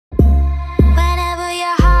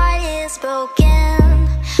is broken.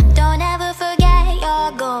 Don't ever forget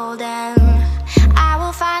you're golden. I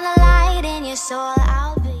will find the light in your soul.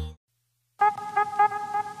 I'll be.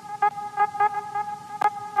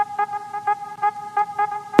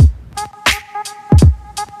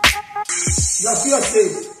 Já fui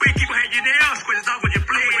aceito. Vem aqui com a Red News, coisas água de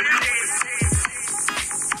play.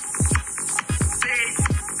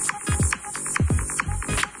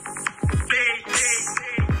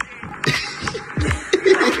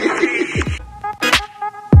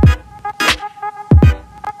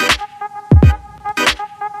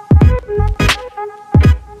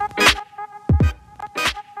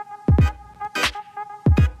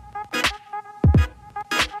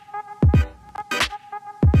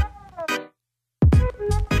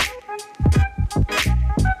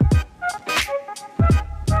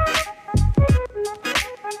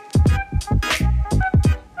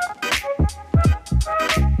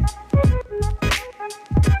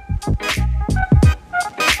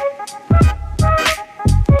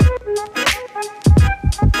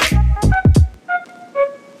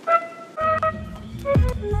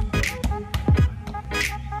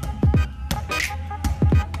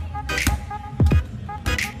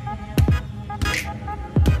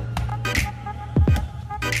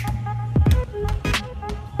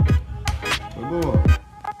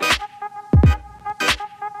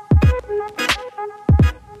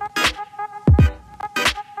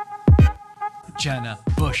 Jena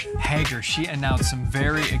Bush, she announced some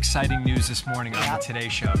very exciting news this morning on the Today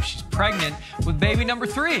Show. She's pregnant with baby number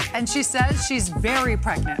 3. And she says she's very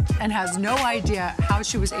pregnant and has no idea how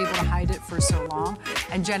she was able to hide it for so long.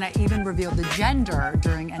 And Jena even revealed the gender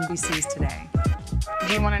during NBC's Today.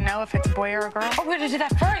 Do you want to know if it's a boy or a girl? Oh, we're going to do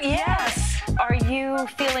that first? Yes. Are you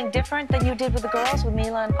feeling different than you did with the girls, with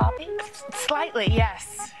Mila and Poppy? Slightly,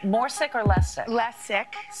 yes. More sick or less sick? Less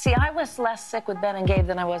sick. See, I was less sick with Ben and Gabe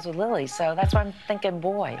than I was with Lily, so that's why I'm thinking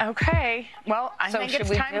boy. Okay. Well, I think it's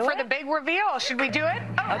time for the big reveal. Should we do it?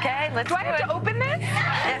 Oh, okay, let's do it. Do I have to open this?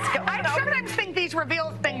 Let's go. I sometimes think these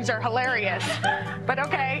reveal things are hilarious. But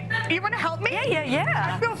okay. You want to help me?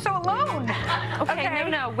 Yeah. I feel so alone. Okay.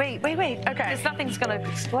 No. Wait. Okay. Because nothing's going to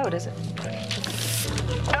explode, is it?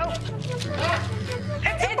 Oh.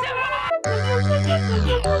 It's a ball!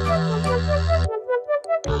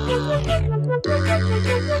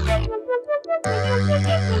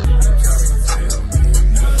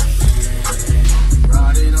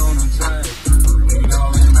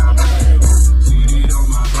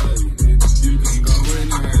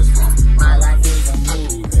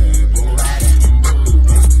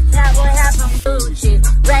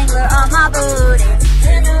 Wrangler on my booty.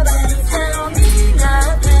 Ain't nobody tell me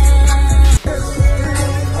nothing.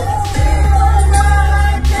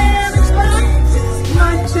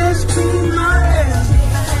 Might just be my ass.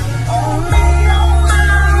 Oh, me, oh, my.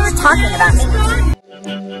 Talking about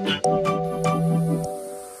me.